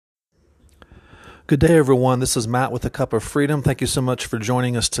Good day, everyone. This is Matt with A Cup of Freedom. Thank you so much for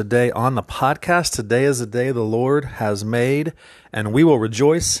joining us today on the podcast. Today is the day the Lord has made, and we will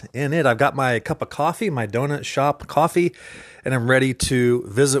rejoice in it. I've got my cup of coffee, my donut shop coffee, and I'm ready to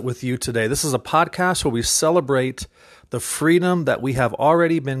visit with you today. This is a podcast where we celebrate the freedom that we have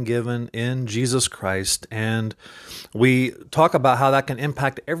already been given in Jesus Christ, and we talk about how that can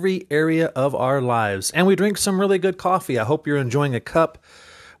impact every area of our lives. And we drink some really good coffee. I hope you're enjoying a cup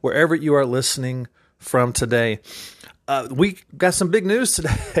wherever you are listening from today. We got some big news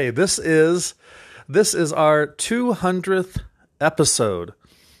today. This is our 200th episode.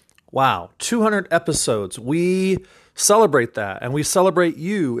 Wow, 200 episodes. We celebrate that, and we celebrate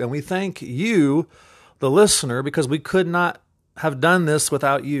you, and we thank you, the listener, because we could not have done this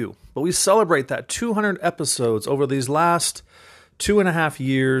without you. But we celebrate that 200 episodes over these last 2.5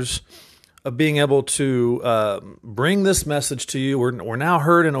 years of being able to bring this message to you. We're now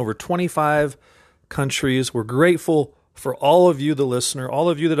heard in over 25 countries. We're grateful for all of you, the listener, all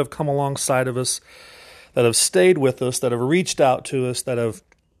of you that have come alongside of us, that have stayed with us, that have reached out to us, that have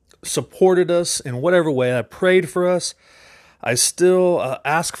supported us in whatever way, that prayed for us. I still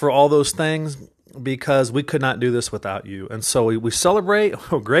ask for all those things because we could not do this without you. And so we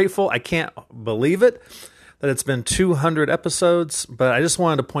celebrate. We're grateful. I can't believe it that it's been 200 episodes, but I just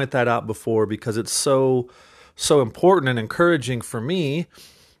wanted to point that out before because it's so important and encouraging for me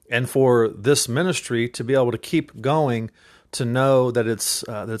and for this ministry to be able to keep going, to know that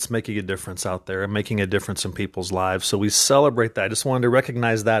it's making a difference out there and making a difference in people's lives. So we celebrate that. I just wanted to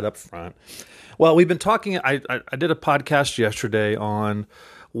recognize that up front. Well, we've been talking, I did a podcast yesterday on,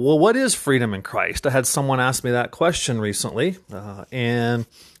 well, what is freedom in Christ? I had someone ask me that question recently and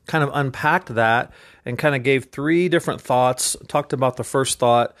kind of unpacked that and kind of gave 3 different thoughts, talked about the first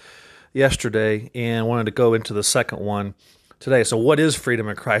thought yesterday and wanted to go into the second one today. So what is freedom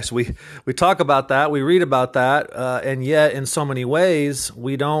in Christ? We talk about that, we read about that, and yet in so many ways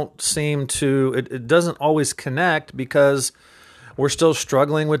we don't seem to, it doesn't always connect because we're still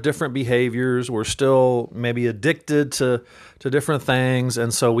struggling with different behaviors. We're still maybe addicted to different things.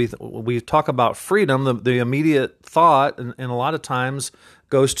 And so we talk about freedom, the immediate thought, and a lot of times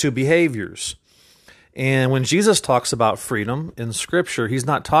goes to behaviors. And when Jesus talks about freedom in Scripture, he's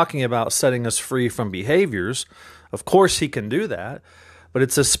not talking about setting us free from behaviors. Of course, he can do that, but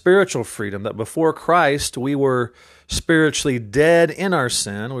it's a spiritual freedom that before Christ, we were spiritually dead in our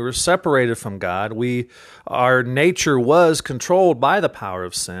sin. We were separated from God. Our nature was controlled by the power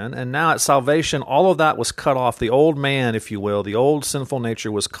of sin. And now at salvation, all of that was cut off. The old man, if you will, the old sinful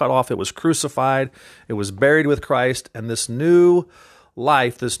nature was cut off. It was crucified. It was buried with Christ. And this new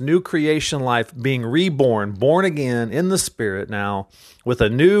life, this new creation life, being reborn, born again in the Spirit now with a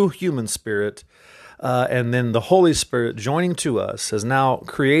new human spirit, and then the Holy Spirit joining to us has now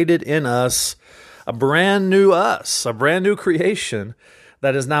created in us a brand new creation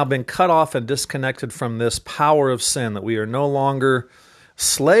that has now been cut off and disconnected from this power of sin, that we are no longer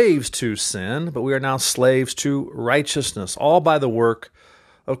slaves to sin, but we are now slaves to righteousness, all by the work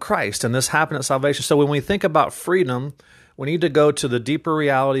of Christ. And this happened at salvation. So when we think about freedom, we need to go to the deeper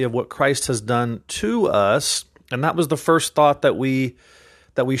reality of what Christ has done to us. And that was the first thought that we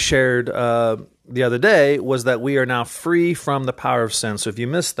shared the other day, was that we are now free from the power of sin. So if you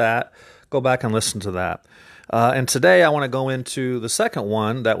missed that, go back and listen to that. And today I want to go into the second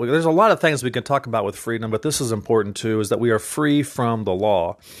one. There's a lot of things we can talk about with freedom, but this is important too, is that we are free from the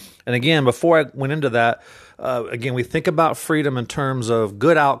law. And again, before I went into that, we think about freedom in terms of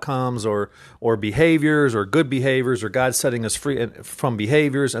good outcomes or behaviors or good behaviors or God setting us free from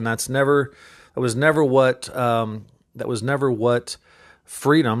behaviors, and that was never what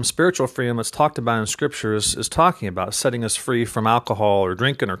freedom, spiritual freedom that's talked about in Scripture is talking about, setting us free from alcohol or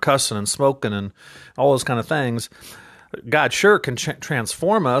drinking or cussing and smoking and all those kind of things. God sure can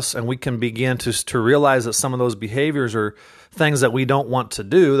transform us, and we can begin to realize that some of those behaviors are things that we don't want to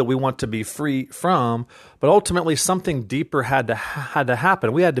do, that we want to be free from. But ultimately, something deeper had to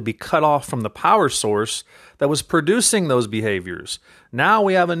happen. We had to be cut off from the power source that was producing those behaviors. Now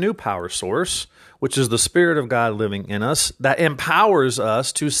we have a new power source, which is the Spirit of God living in us, that empowers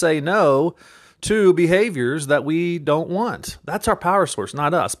us to say no to behaviors that we don't want. That's our power source,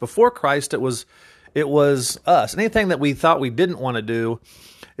 not us. Before Christ, it was us. Anything that we thought we didn't want to do,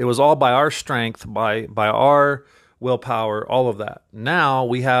 it was all by our strength, by our willpower, all of that. Now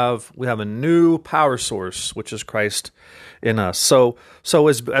we have a new power source, which is Christ in us. So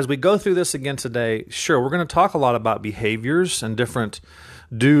as we go through this again today, sure, we're going to talk a lot about behaviors and different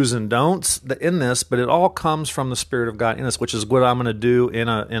do's and don'ts in this, but it all comes from the Spirit of God in us, which is what I'm going to do in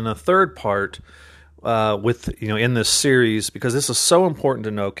a third part in this series, because this is so important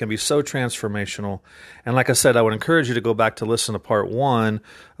to know, can be so transformational. And like I said, I would encourage you to go back to listen to part 1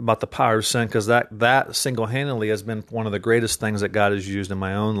 about the power of sin, because that single-handedly has been one of the greatest things that God has used in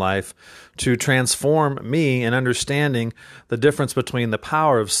my own life to transform me in understanding the difference between the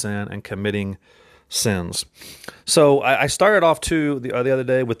power of sin and committing sins. So I started off too the other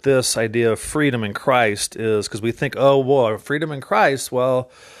day with this idea of freedom in Christ, is because we think, oh, well, freedom in Christ, well,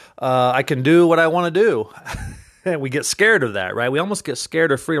 I can do what I want to do. And we get scared of that, right? We almost get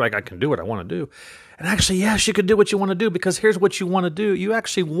scared of freedom, like I can do what I want to do. And actually, yes, you can do what you want to do, because here's what you want to do. You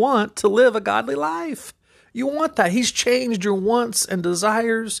actually want to live a godly life. You want that. He's changed your wants and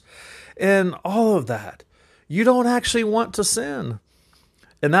desires and all of that. You don't actually want to sin.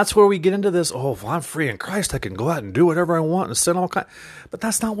 And that's where we get into this, oh, if I'm free in Christ, I can go out and do whatever I want and sin all kinds. But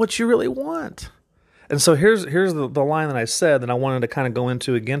that's not what you really want. And so here's the line that I said that I wanted to kind of go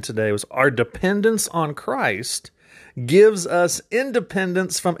into again today, was our dependence on Christ gives us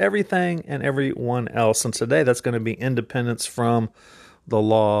independence from everything and everyone else. And today that's going to be independence from the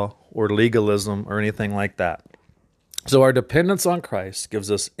law or legalism or anything like that. So our dependence on Christ gives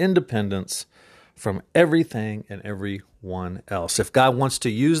us independence from everything and everyone else. If God wants to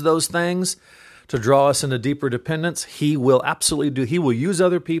use those things to draw us into deeper dependence, He will absolutely do. He will use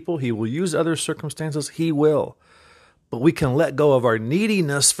other people. He will use other circumstances. He will. But we can let go of our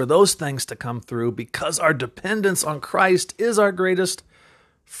neediness for those things to come through, because our dependence on Christ is our greatest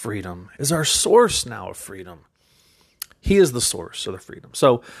freedom, is our source now of freedom. He is the source of the freedom.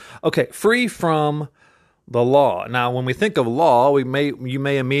 So, okay, free from the law. Now, when we think of law, you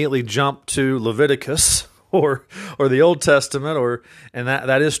may immediately jump to Leviticus or the Old Testament, and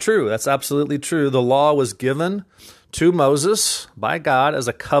that is true. That's absolutely true. The law was given to Moses by God as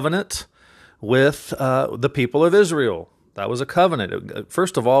a covenant with the people of Israel. That was a covenant.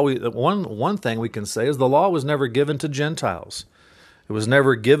 First of all, one thing we can say is the law was never given to Gentiles. It was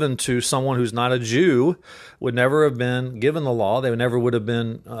never given to someone who's not a Jew, would never have been given the law. They never would have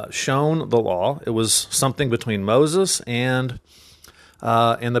been shown the law. It was something between Moses and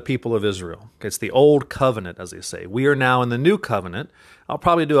the people of Israel. It's the old covenant, as they say. We are now in the new covenant. I'll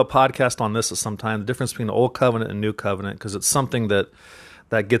probably do a podcast on this at some time, the difference between the old covenant and new covenant, because it's something that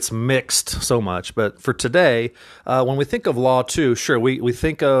gets mixed so much. But for today, when we think of law too, sure, we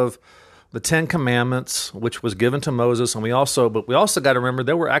think of the 10 Commandments, which was given to Moses, and we also got to remember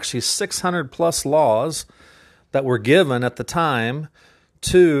there were actually 600 plus laws that were given at the time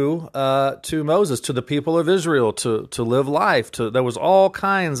to Moses, to the people of Israel, to live life. There was all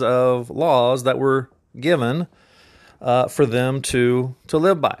kinds of laws that were given for them to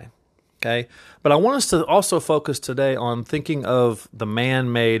live by. Okay, but I want us to also focus today on thinking of the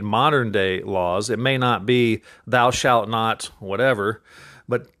man-made modern-day laws. It may not be thou shalt not whatever,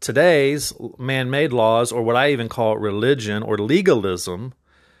 but today's man-made laws, or what I even call religion or legalism,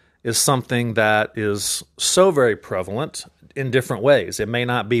 is something that is so very prevalent in different ways. It may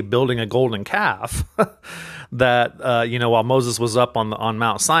not be building a golden calf that while Moses was up on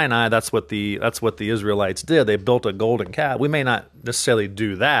Mount Sinai, that's what the Israelites did. They built a golden calf. We may not necessarily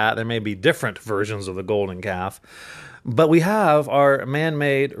do that. There may be different versions of the golden calf, but we have our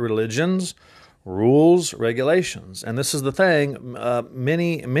man-made religions, rules, regulations, and this is the thing.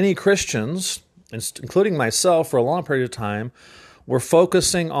 Many Christians, including myself, for a long period of time, we're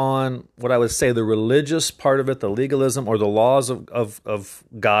focusing on what I would say the religious part of it, the legalism or the laws of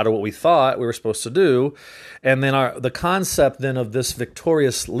God, or what we thought we were supposed to do. And then the concept then of this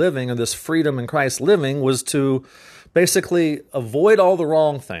victorious living, or this freedom in Christ living, was to basically avoid all the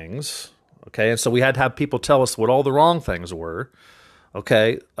wrong things. Okay, and so we had to have people tell us what all the wrong things were.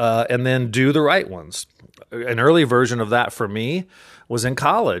 Okay, and then do the right ones. An early version of that for me was in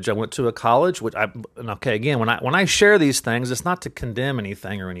college. I went to a college, when I share these things, it's not to condemn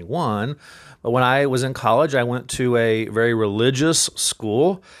anything or anyone, but when I was in college, I went to a very religious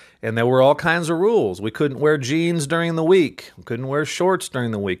school, and there were all kinds of rules. We couldn't wear jeans during the week. We couldn't wear shorts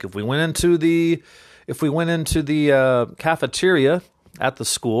during the week. If we went into the cafeteria at the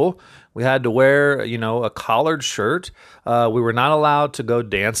school, we had to wear, a collared shirt. We were not allowed to go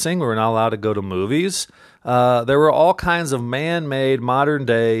dancing. We were not allowed to go to movies. There were all kinds of man-made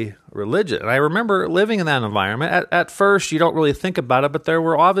modern-day religion. And I remember living in that environment. At first, you don't really think about it, but there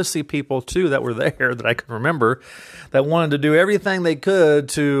were obviously people, too, that were there that I can remember that wanted to do everything they could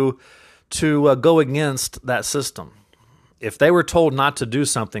to go against that system. If they were told not to do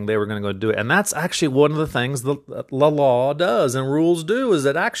something, they were going to go do it. And that's actually one of the things the law does and rules do, is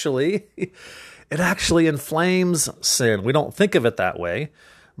it actually inflames sin. We don't think of it that way,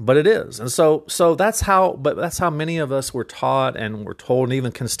 but it is. And so that's how many of us were taught and were told, and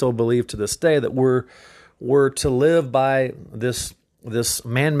even can still believe to this day, that we're to live by this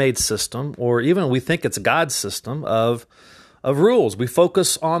man-made system, or even we think it's God's system of rules. We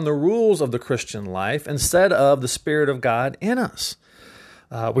focus on the rules of the Christian life instead of the Spirit of God in us.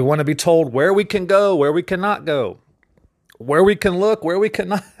 We want to be told where we can go, where we cannot go, where we can look, where we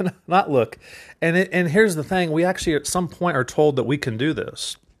cannot not look. And here's the thing: we actually at some point are told that we can do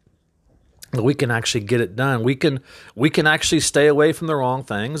this, that we can actually get it done. We can actually stay away from the wrong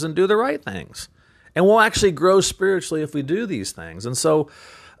things and do the right things, and we'll actually grow spiritually if we do these things. And so,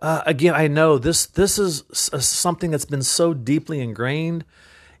 again, I know this is something that's been so deeply ingrained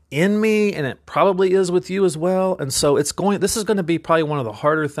in me, and it probably is with you as well. And so this is going to be probably one of the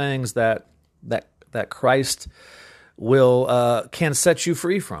harder things that Christ can set you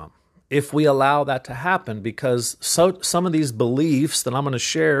free from, if we allow that to happen, because some of these beliefs that I'm going to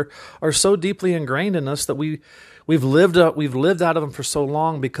share are so deeply ingrained in us that we've lived out of them for so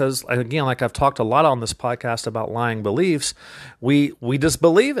long. Because, again, like I've talked a lot on this podcast about lying beliefs, we just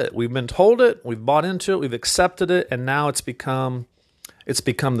believe it. We've been told it, we've bought into it, we've accepted it, and now it's become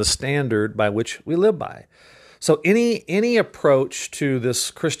the standard by which we live by. So any approach to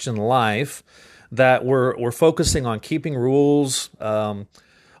this Christian life that we're focusing on keeping rules,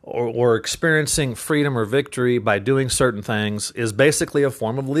 or experiencing freedom or victory by doing certain things, is basically a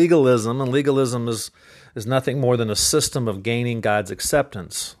form of legalism. And legalism is nothing more than a system of gaining God's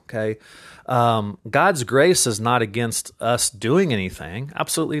acceptance. Okay, God's grace is not against us doing anything.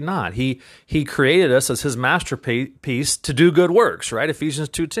 Absolutely not. He created us as His masterpiece to do good works, right? Ephesians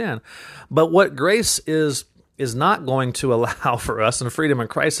 2:10. But what grace is not going to allow for us, and freedom in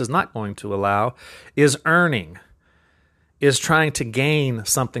Christ is not going to allow, is earning, is trying to gain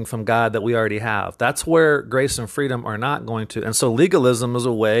something from God that we already have. That's where grace and freedom are not going to. And so legalism is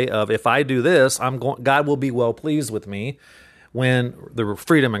a way of, if I do this, God will be well pleased with me, when the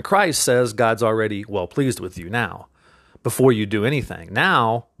freedom in Christ says God's already well pleased with you now, before you do anything.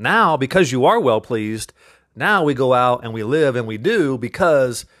 Now, because you are well pleased, now we go out and we live and we do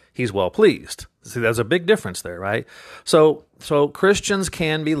because He's well pleased. See, there's a big difference there, right? So Christians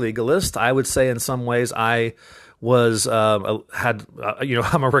can be legalists. I would say in some ways I'm a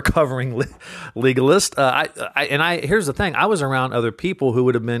recovering legalist. Here's the thing: I was around other people who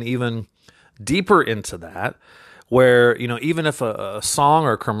would have been even deeper into that, where, even if a song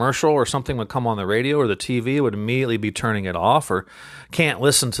or a commercial or something would come on the radio or the TV, would immediately be turning it off, or can't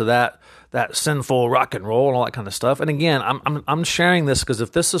listen to that sinful rock and roll and all that kind of stuff. And again, I'm sharing this because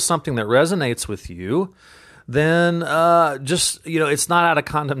if this is something that resonates with you, then it's not out of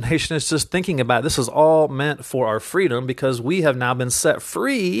condemnation. It's just thinking about it. This is all meant for our freedom, because we have now been set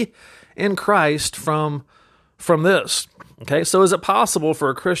free in Christ from this. Okay, so is it possible for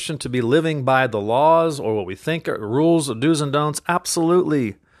a Christian to be living by the laws, or what we think are rules, do's and don'ts?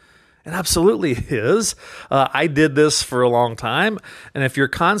 Absolutely. It absolutely is. I did this for a long time. And if your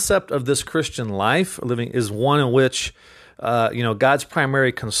concept of this Christian life living is one in which God's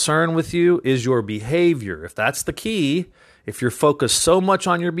primary concern with you is your behavior, if that's the key, if you're focused so much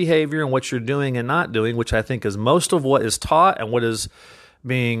on your behavior and what you're doing and not doing, which I think is most of what is taught and what is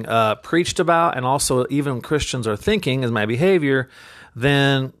being preached about, and also even Christians are thinking is my behavior,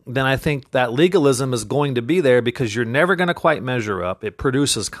 then I think that legalism is going to be there, because you're never going to quite measure up. It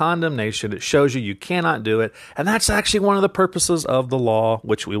produces condemnation. It shows you cannot do it. And that's actually one of the purposes of the law,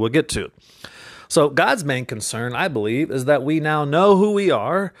 which we will get to. So God's main concern, I believe, is that we now know who we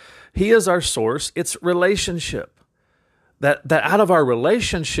are. He is our source. It's relationship. That out of our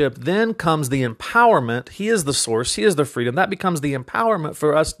relationship then comes the empowerment. He is the source. He is the freedom. That becomes the empowerment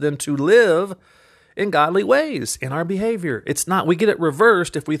for us then to live in godly ways in our behavior. It's not, we get it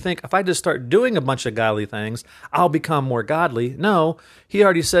reversed if we think, if I just start doing a bunch of godly things, I'll become more godly. No, He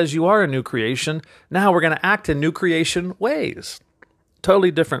already says you are a new creation. Now we're going to act in new creation ways. Totally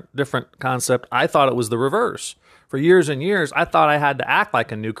different concept. I thought it was the reverse. For years and years, I thought I had to act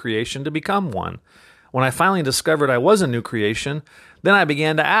like a new creation to become one. When I finally discovered I was a new creation, then I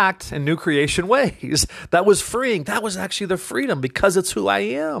began to act in new creation ways. That was freeing. That was actually the freedom, because it's who I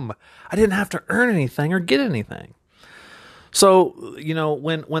am. I didn't have to earn anything or get anything. So,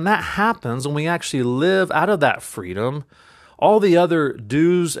 when that happens, when we actually live out of that freedom, all the other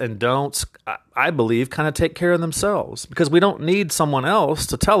do's and don'ts, I believe, kind of take care of themselves, because we don't need someone else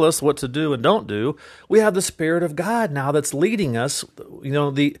to tell us what to do and don't do. We have the Spirit of God now that's leading us.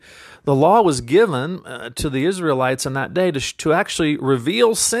 The law was given to the Israelites in that day to actually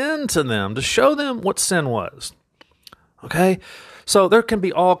reveal sin to them, to show them what sin was. Okay? So there can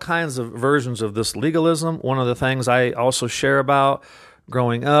be all kinds of versions of this legalism. One of the things I also share about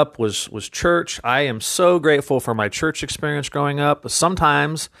growing up was church. I am so grateful for my church experience growing up.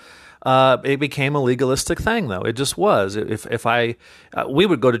 Sometimes it became a legalistic thing, though. It just was. If we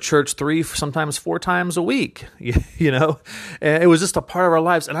would go to church 3, sometimes 4 times a week, you know, and it was just a part of our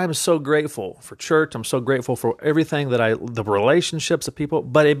lives. And I'm so grateful for church. I'm so grateful for everything the relationships of people.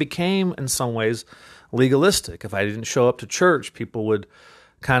 But it became, in some ways, legalistic. If I didn't show up to church, people would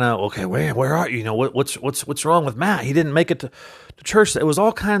kind of, okay, where are you? You know, what's wrong with Matt? He didn't make it to church. It was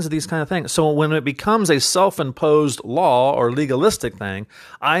all kinds of these kind of things. So when it becomes a self-imposed law or legalistic thing,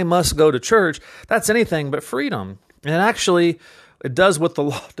 I must go to church, that's anything but freedom. And actually, it does what the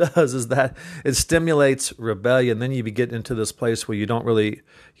law does, is that it stimulates rebellion. Then you get into this place where you don't really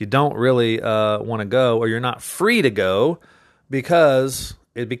want to go, or you're not free to go, because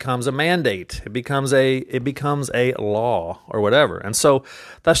it becomes a mandate. It becomes a law or whatever. And so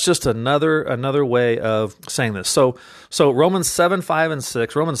that's just another way of saying this. So Romans 7, 5, and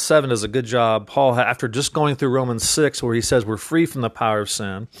 6. Romans 7 does a good job. Paul, after just going through Romans 6, where he says we're free from the power of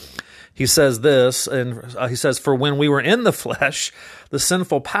sin, he says this, and he says, "For when we were in the flesh, the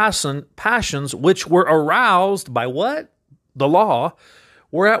sinful passions which were aroused by" what? The law,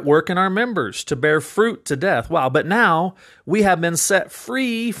 "were at work in our members to bear fruit to death." Wow. "But now we have been set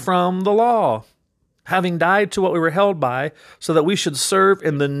free from the law, having died to what we were held by, so that we should serve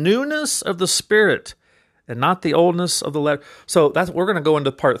in the newness of the Spirit and not the oldness of the letter." So we're going to go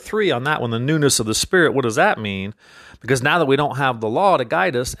into part 3 on that one, the newness of the Spirit. What does that mean? Because now that we don't have the law to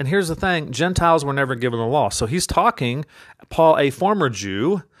guide us, and here's the thing, Gentiles were never given the law. So he's talking, Paul, a former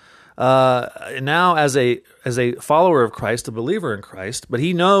Jew, now as a follower of Christ, a believer in Christ, but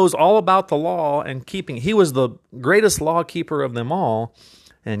he knows all about the law and keeping. He was the greatest law keeper of them all,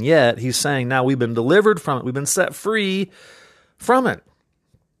 and yet he's saying now we've been delivered from it. We've been set free from it.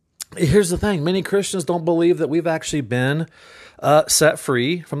 Here's the thing. Many Christians don't believe that we've actually been set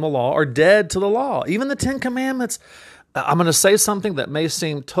free from the law or dead to the law. Even the 10 Commandments. I'm going to say something that may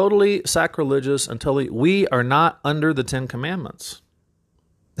seem totally sacrilegious we are not under the 10 Commandments.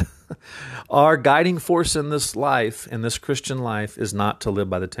 Our guiding force in this life, in this Christian life, is not to live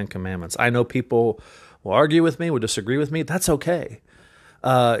by the 10 Commandments. I know people will argue with me, will disagree with me. That's okay.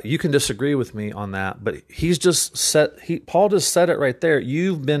 You can disagree with me on that, but Paul just said it right there.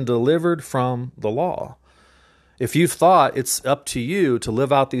 You've been delivered from the law. If you've thought it's up to you to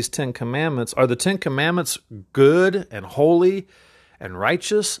live out these 10 Commandments, are the 10 Commandments good and holy and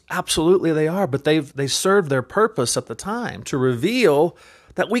righteous? Absolutely they are, but they serve their purpose at the time to reveal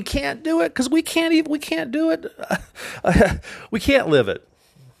that we can't do it, because we can't do it. We can't live it.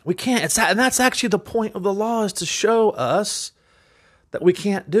 We can't. And that's actually the point of the law, is to show us that we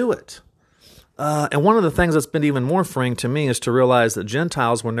can't do it. And one of the things that's been even more freeing to me is to realize that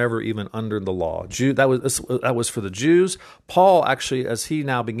Gentiles were never even under the law. That was for the Jews. Paul, actually, as he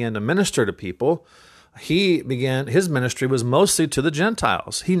now began to minister to people, his ministry was mostly to the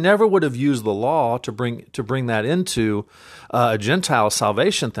Gentiles. He never would have used the law to bring that into a Gentile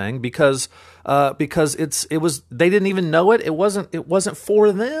salvation thing, because they didn't even know it. It wasn't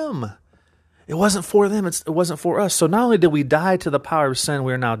for them. It wasn't for them. It wasn't for us. So not only did we die to the power of sin,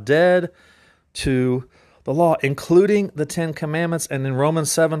 we are now dead to the law, including the 10 Commandments. And in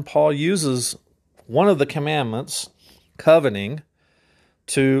Romans 7, Paul uses one of the commandments, coveting,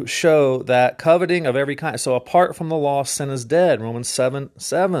 to show that coveting of every kind. So apart from the law, sin is dead. Romans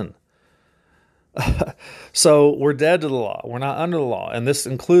 7:7. So we're dead to the law. We're not under the law. And this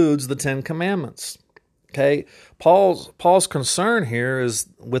includes the 10 Commandments. Okay, Paul's concern here is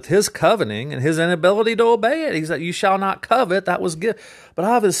with his coveting and his inability to obey it. He said, "You shall not covet." That was good. But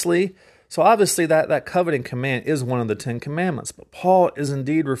obviously that coveting command is one of the 10 Commandments. But Paul is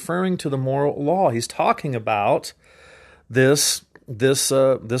indeed referring to the moral law. He's talking about this one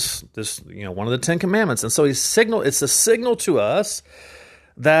of the 10 Commandments. And so it's a signal to us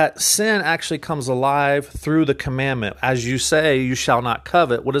that sin actually comes alive through the commandment. As you say, "You shall not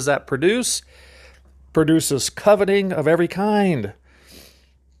covet." What does that produce? Produces coveting of every kind.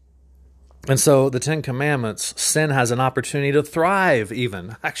 And so the 10 Commandments, sin has an opportunity to thrive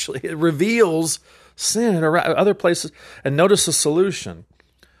even. Actually, it reveals sin in other places. And notice the solution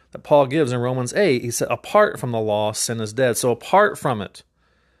that Paul gives in Romans 8. He said, apart from the law, sin is dead. So apart from it,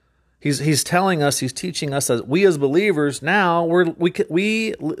 he's telling us, he's teaching us that we as believers now,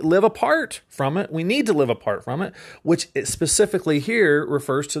 we live apart from it. We need to live apart from it, which specifically here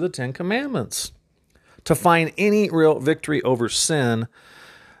refers to the 10 Commandments. To find any real victory over sin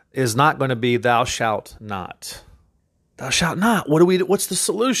is not going to be "thou shalt not." Thou shalt not. What's the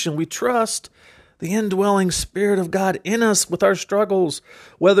solution? We trust the indwelling Spirit of God in us with our struggles,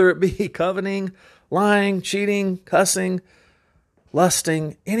 whether it be coveting, lying, cheating, cussing,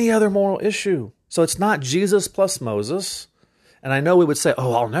 lusting, any other moral issue. So it's not Jesus plus Moses. And I know we would say,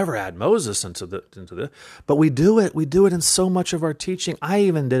 oh, I'll never add Moses into the, but we do it. We do it in so much of our teaching. I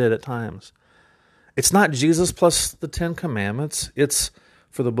even did it at times. It's not Jesus plus the 10 Commandments. It's,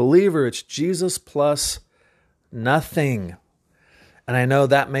 for the believer, it's Jesus plus nothing. And I know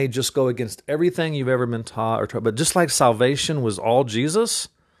that may just go against everything you've ever been taught, but just like salvation was all Jesus,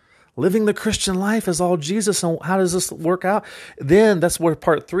 living the Christian life is all Jesus. And how does this work out? Then that's where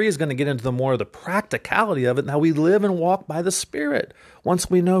part 3 is going to get into the more of the practicality of it, and how we live and walk by the Spirit once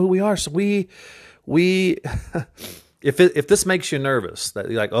we know who we are. So we if this makes you nervous, that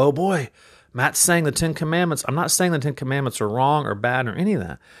you're like, oh boy, Matt's saying the 10 Commandments. I'm not saying the 10 Commandments are wrong or bad or any of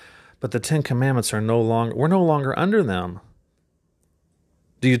that, but the 10 Commandments we're no longer under them.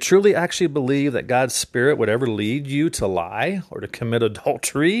 Do you truly actually believe that God's Spirit would ever lead you to lie or to commit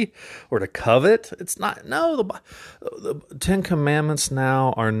adultery or to covet? It's not. No, the 10 Commandments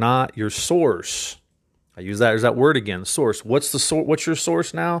now are not your source. I use that as that word again, source. What's the source? What's your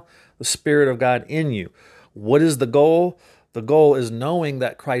source now? The Spirit of God in you. What is the goal? The goal is knowing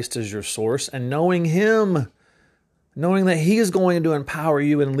that Christ is your source and knowing Him. Knowing that He is going to empower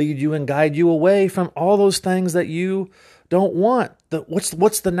you and lead you and guide you away from all those things that you don't want.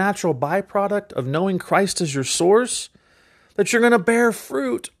 What's the natural byproduct of knowing Christ as your source? That you're going to bear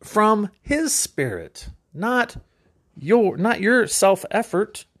fruit from His Spirit, not your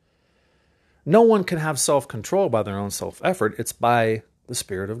self-effort. No one can have self-control by their own self-effort. It's by the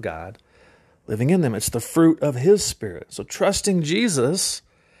Spirit of God living in them. It's the fruit of His Spirit. So trusting Jesus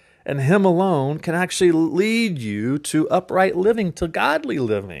and Him alone can actually lead you to upright living, to godly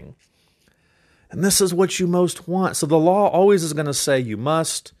living. And this is what you most want. So the law always is going to say you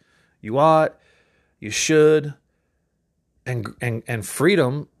must, you ought, you should. And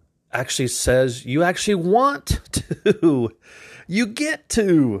freedom actually says you actually want to. You get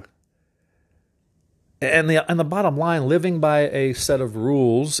to. And the bottom line, living by a set of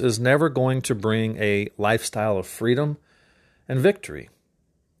rules is never going to bring a lifestyle of freedom and victory.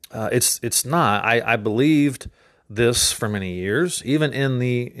 It's not. I believed this for many years, even in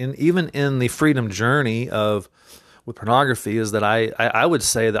the freedom journey with pornography, is that I would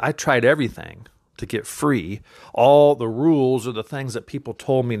say that I tried everything to get free, all the rules or the things that people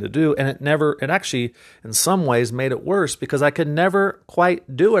told me to do, and it actually in some ways made it worse because I could never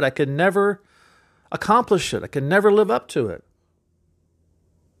quite do it. I could never accomplish it. I could never live up to it.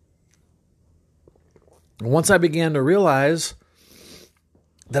 Once I began to realize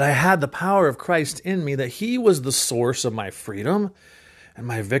that I had the power of Christ in me, that He was the source of my freedom and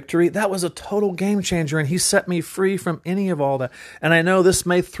my victory, that was a total game changer, and He set me free from any of all that. And I know this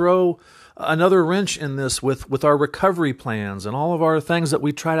may throw another wrench in this with our recovery plans and all of our things that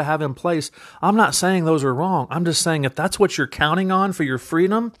we try to have in place. I'm not saying those are wrong. I'm just saying if that's what you're counting on for your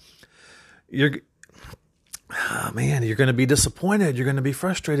freedom, you're going to be disappointed. You're going to be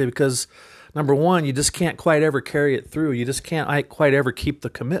frustrated because, number one, you just can't quite ever carry it through. You just can't quite ever keep the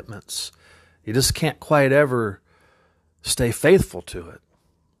commitments. You just can't quite ever stay faithful to it.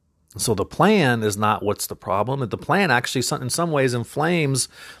 So the plan is not what's the problem. The plan actually, in some ways, inflames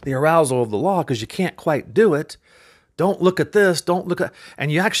the arousal of the law because you can't quite do it. Don't look at this. Don't look at,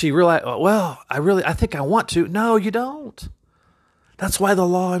 and you actually realize, well, I think I want to. No, you don't. That's why the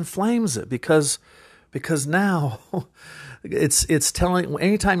law inflames it because now it's telling,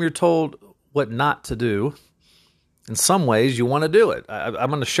 anytime you're told what not to do, in some ways you want to do it. I'm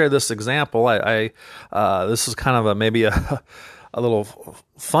going to share this example. This is kind of maybe a little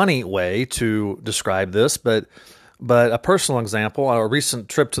funny way to describe this, but a personal example, a recent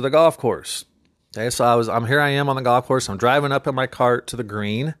trip to the golf course. Okay, so I'm here I am on the golf course. I'm driving up in my cart to the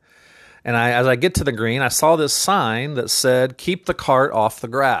green. And as I get to the green, I saw this sign that said, keep the cart off the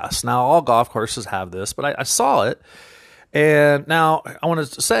grass. Now, all golf courses have this, but I saw it. And now I wanted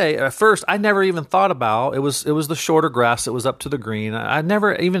to say, at first, I never even thought about, it was the shorter grass that was up to the green. I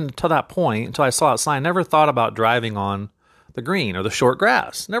never, even to that point, until I saw that sign, never thought about driving on the green or the short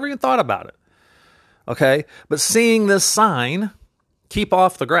grass. Never even thought about it. Okay? But seeing this sign, keep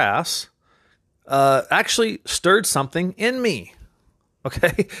off the grass, actually stirred something in me.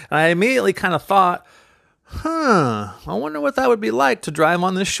 Okay? And I immediately kind of thought, I wonder what that would be like to drive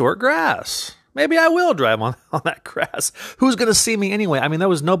on this short grass. Maybe I will drive on that grass. Who's going to see me anyway? I mean, there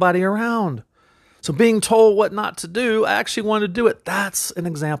was nobody around. So being told what not to do, I actually wanted to do it. That's an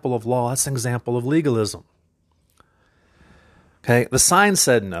example of law. That's an example of legalism. Okay, the sign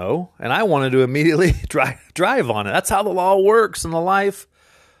said no, and I wanted to immediately drive on it. That's how the law works in the life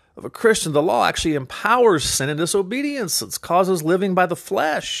of a Christian. The law actually empowers sin and disobedience. It causes living by the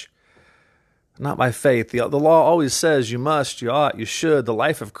flesh. not by faith. The law always says you must, you ought, you should. The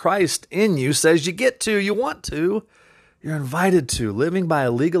life of Christ in you says you get to, you want to, you're invited to. Living by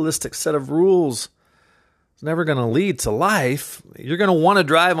a legalistic set of rules is never going to lead to life. You're going to want to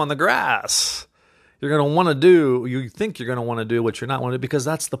drive on the grass. You're going to want to do, you think you're going to want to do what you're not want to do, because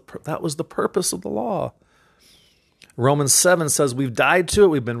that was the purpose of the law. Romans 7 says we've died to it.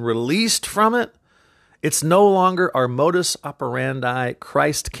 We've been released from it. It's no longer our modus operandi.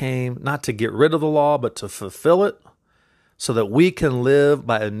 Christ came not to get rid of the law, but to fulfill it so that we can live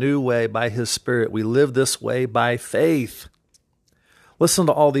by a new way, by His Spirit. We live this way by faith. Listen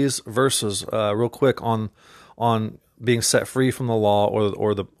to all these verses real quick on being set free from the law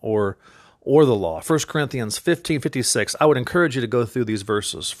or the law. 1 Corinthians 15:56. I would encourage you to go through these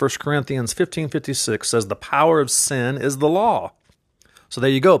verses. 1 Corinthians 15:56 says the power of sin is the law. So there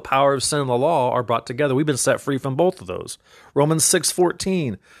you go. Power of sin and the law are brought together. We've been set free from both of those. Romans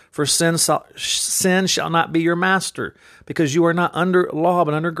 6:14. For sin shall not be your master, because you are not under law,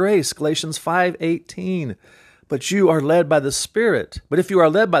 but under grace. Galatians 5:18. But you are led by the Spirit. But if you are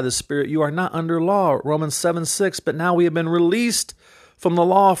led by the Spirit, you are not under law. Romans 7:6. But now we have been released from the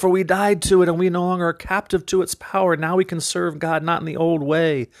law, for we died to it, and we no longer are captive to its power. Now we can serve God not in the old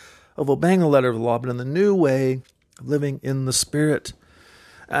way of obeying the letter of the law, but in the new way of living in the Spirit.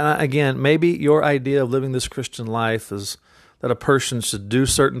 And again, maybe your idea of living this Christian life is that a person should do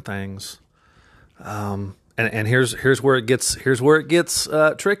certain things, and here's where it gets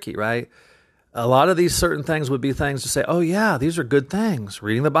tricky, right? A lot of these certain things would be things to say, oh yeah, these are good things: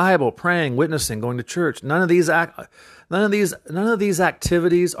 reading the Bible, praying, witnessing, going to church. None of these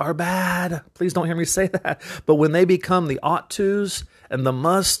activities are bad. Please don't hear me say that. But when they become the ought tos and the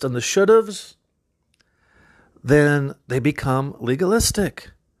must and the should haves, then they become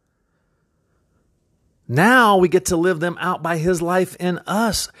legalistic. Now we get to live them out by His life in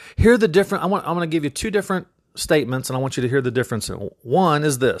us. Hear the difference. I'm going to give you two different statements, and I want you to hear the difference. One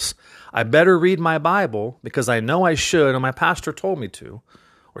is this: I better read my Bible because I know I should, and my pastor told me to.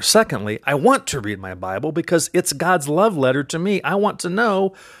 Or secondly, I want to read my Bible because it's God's love letter to me. I want to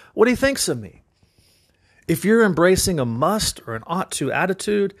know what He thinks of me. If you're embracing a must or an ought to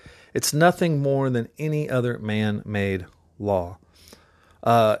attitude, it's nothing more than any other man-made law.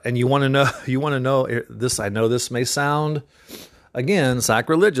 And you want to know this. I know this may sound, again,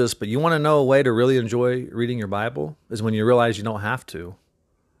 sacrilegious, but you want to know a way to really enjoy reading your Bible is when you realize you don't have to.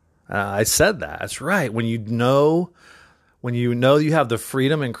 I said that. That's right. When you know you have the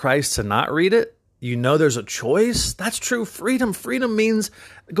freedom in Christ to not read it, you know there's a choice. That's true freedom. Freedom means,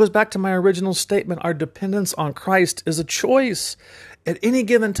 it goes back to my original statement, our dependence on Christ is a choice. At any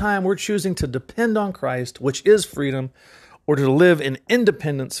given time, we're choosing to depend on Christ, which is freedom, or to live in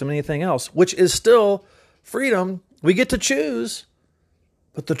independence from anything else, which is still freedom. We get to choose,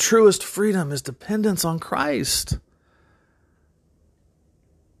 but the truest freedom is dependence on Christ.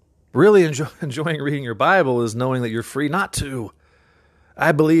 Really enjoying reading your Bible is knowing that you're free not to.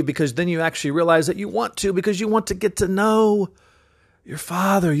 I believe because then you actually realize that you want to, because you want to get to know your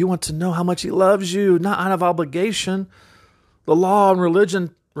Father. You want to know how much He loves you, not out of obligation. The law and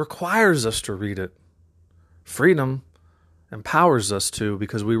religion requires us to read it. Freedom empowers us to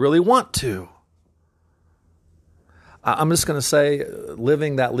because we really want to. I'm just going to say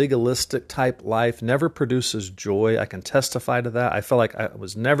living that legalistic type life never produces joy. I can testify to that. I felt like I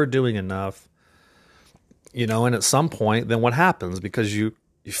was never doing enough. And at some point, then what happens? Because you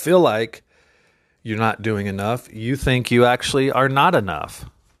feel like you're not doing enough, you think you actually are not enough.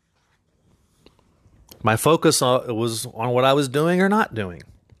 My focus was on what I was doing or not doing.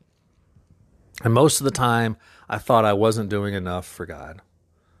 And most of the time, I thought I wasn't doing enough for God.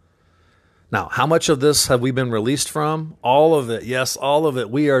 Now, how much of this have we been released from? All of it. Yes, all of it.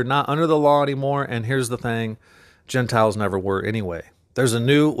 We are not under the law anymore. And here's the thing, Gentiles never were anyway. There's a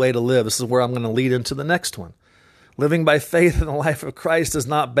new way to live. This is where I'm going to lead into the next one. Living by faith in the life of Christ is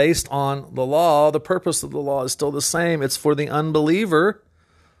not based on the law. The purpose of the law is still the same. It's for the unbeliever.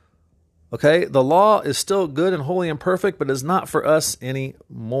 Okay, the law is still good and holy and perfect, but is not for us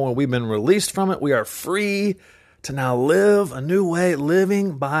anymore. We've been released from it. We are free to now live a new way,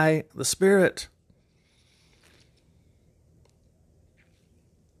 living by the Spirit.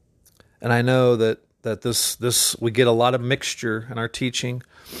 And I know that this we get a lot of mixture in our teaching.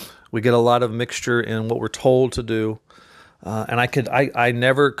 We get a lot of mixture in what we're told to do. And I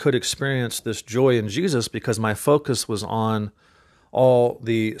never could experience this joy in Jesus because my focus was on all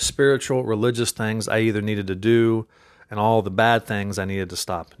the spiritual, religious things I either needed to do and all the bad things I needed to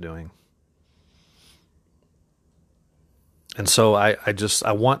stop doing. And so I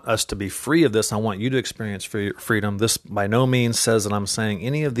want us to be free of this. I want you to experience freedom. This by no means says that I'm saying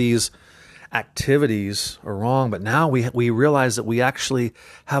any of these activities are wrong, but now we realize that we actually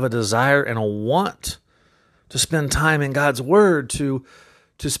have a desire and a want to spend time in God's Word, to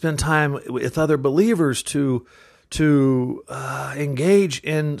spend time with other believers, to engage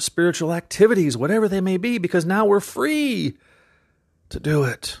in spiritual activities, whatever they may be, because now we're free to do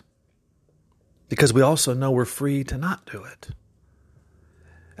it. Because we also know we're free to not do it.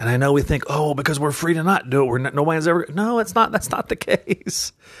 And I know we think, oh, because we're free to not do it, nobody's ever... No, it's not. That's not the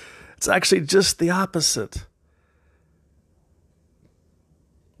case. It's actually just the opposite.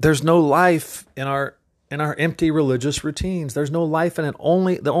 There's no life in our empty religious routines. There's no life in it.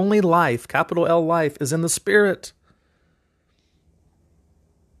 The only life, capital L life, is in the Spirit.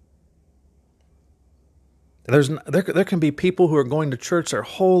 There can be people who are going to church their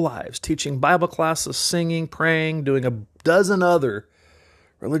whole lives, teaching Bible classes, singing, praying, doing a dozen other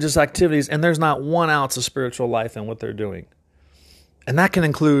religious activities, and there's not 1 ounce of spiritual life in what they're doing. And that can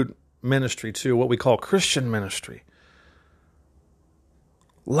include ministry too, what we call Christian ministry.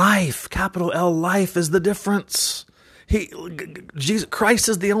 Life, capital L life, is the difference. Christ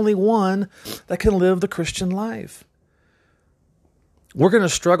is the only one that can live the Christian life. We're going to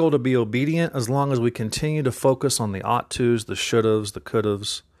struggle to be obedient as long as we continue to focus on the ought tos, the should haves, the could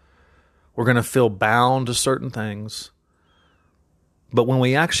haves. We're going to feel bound to certain things. But when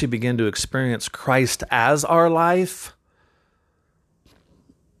we actually begin to experience Christ as our life,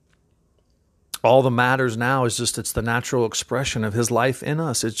 all that matters now is just it's the natural expression of His life in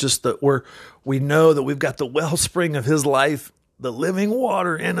us. It's just that we know that we've got the wellspring of His life, the living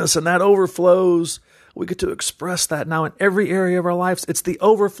water in us, and that overflows. We get to express that now in every area of our lives. It's the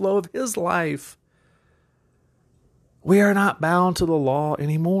overflow of His life. We are not bound to the law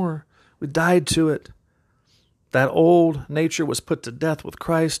anymore. We died to it. That old nature was put to death with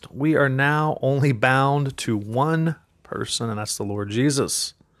Christ. We are now only bound to one person, and that's the Lord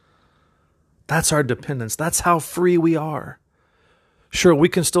Jesus. That's our dependence. That's how free we are. Sure, we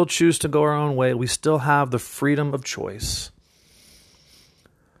can still choose to go our own way. We still have the freedom of choice.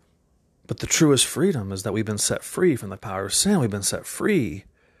 But the truest freedom is that we've been set free from the power of sin. We've been set free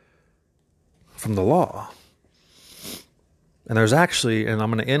from the law. And there's actually, and I'm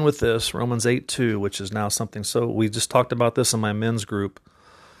going to end with this, Romans 8:2, which is now something. So we just talked about this in my men's group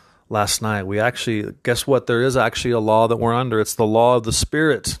last night. We actually, guess what? There is actually a law that we're under. It's the law of the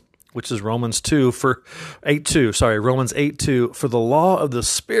Spirit, which is Romans 8:2. For the law of the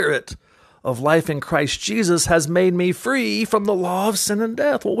Spirit of life in Christ Jesus has made me free from the law of sin and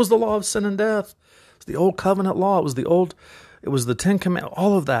death. What was the law of sin and death? It's the old covenant law. It was the 10 Commandments,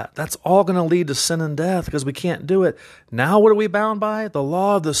 all of that. That's all going to lead to sin and death because we can't do it. Now what are we bound by? The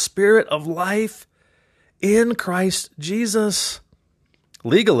law of the Spirit of life in Christ Jesus.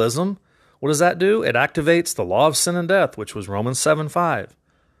 Legalism, what does that do? It activates the law of sin and death, which was Romans 7:5,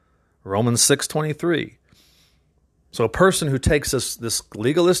 Romans 6:23. So a person who takes this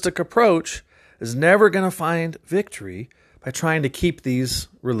legalistic approach is never going to find victory by trying to keep these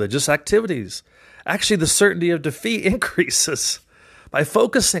religious activities. Actually, the certainty of defeat increases by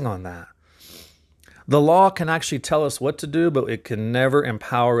focusing on that. The law can actually tell us what to do, but it can never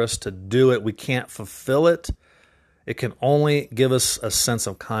empower us to do it. We can't fulfill it. It can only give us a sense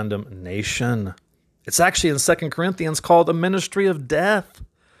of condemnation. It's actually in 2 Corinthians called a ministry of death.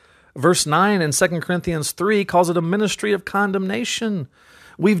 Verse 9 in 2 Corinthians 3 calls it a ministry of condemnation.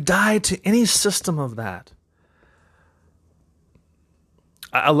 We've died to any system of that.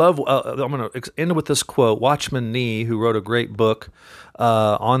 I'm going to end with this quote. Watchman Nee, who wrote a great book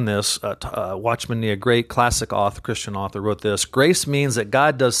on this, Watchman Nee, a great classic author, Christian author, wrote this: "Grace means that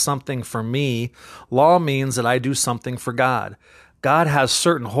God does something for me. Law means that I do something for God. God has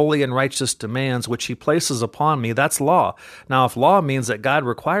certain holy and righteous demands which He places upon me. That's law. Now, if law means that God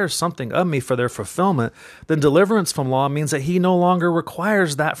requires something of me for their fulfillment, then deliverance from law means that He no longer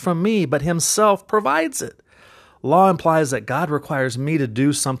requires that from me, but Himself provides it. Law implies that God requires me to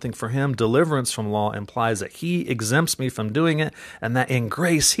do something for Him. Deliverance from law implies that He exempts me from doing it, and that in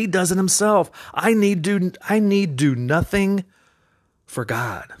grace He does it Himself. I need do nothing for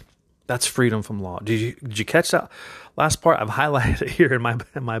God." That's freedom from law. Did you catch that last part? I've highlighted it here in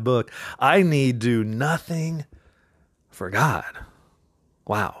my book. I need do nothing for God.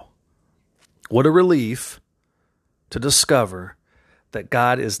 Wow. What a relief to discover that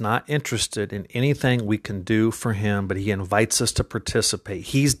God is not interested in anything we can do for Him, but He invites us to participate.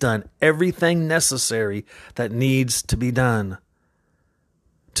 He's done everything necessary that needs to be done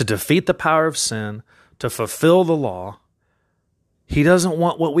to defeat the power of sin, to fulfill the law. He doesn't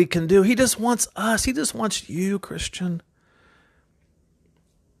want what we can do. He just wants us. He just wants you, Christian.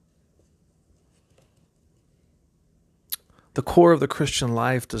 The core of the Christian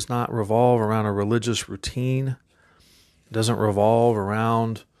life does not revolve around a religious routine. It doesn't revolve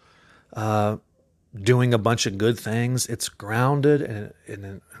around doing a bunch of good things. It's grounded and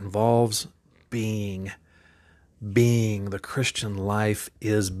it involves being. Being. The Christian life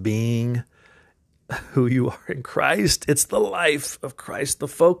is being who you are in Christ. It's the life of Christ. The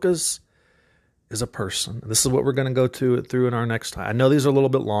focus is a person. This is what we're going to go through in our next time. I know these are a little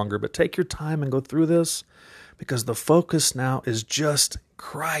bit longer, but take your time and go through this, because the focus now is just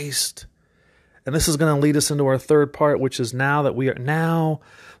Christ. And this is going to lead us into our third part, which is now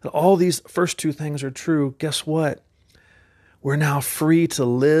that all these first two things are true, guess what? We're now free to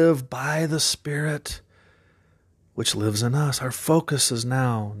live by the Spirit which lives in us. Our focus is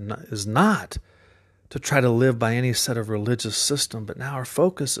not to try to live by any set of religious system, but now our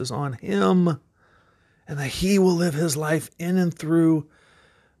focus is on Him, and that He will live His life in and through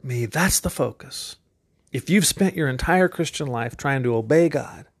me. That's the focus. If you've spent your entire Christian life trying to obey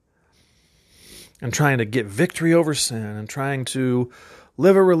God and trying to get victory over sin and trying to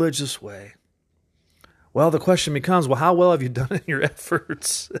live a religious way, well, the question becomes, how well have you done in your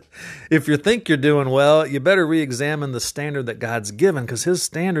efforts? If you think you're doing well, you better re-examine the standard that God's given, because His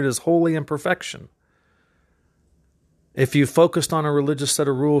standard is holy and perfection. If you focused on a religious set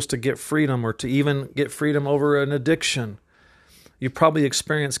of rules to get freedom, or to even get freedom over an addiction, you probably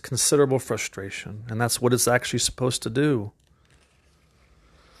experience considerable frustration, and that's what it's actually supposed to do.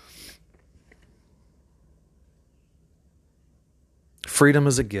 Freedom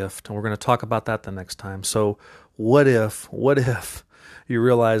is a gift, and we're going to talk about that the next time. So what if you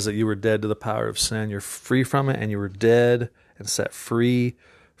realize that you were dead to the power of sin, you're free from it, and you were dead and set free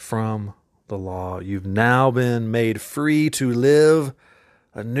from the law. You've now been made free to live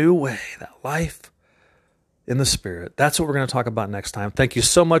a new way, that life in the Spirit. That's what we're going to talk about next time. Thank you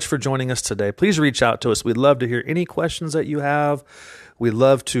so much for joining us today. Please reach out to us. We'd love to hear any questions that you have. We'd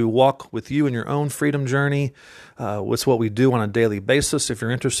love to walk with you in your own freedom journey. It's what we do on a daily basis. If you're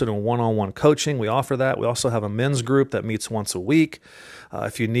interested in one-on-one coaching, we offer that. We also have a men's group that meets once a week.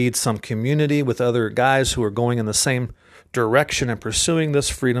 If you need some community with other guys who are going in the same direction and pursuing this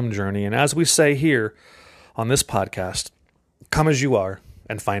freedom journey, and as we say here on this podcast, come as you are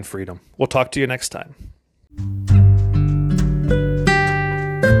and find freedom. We'll talk to you next time.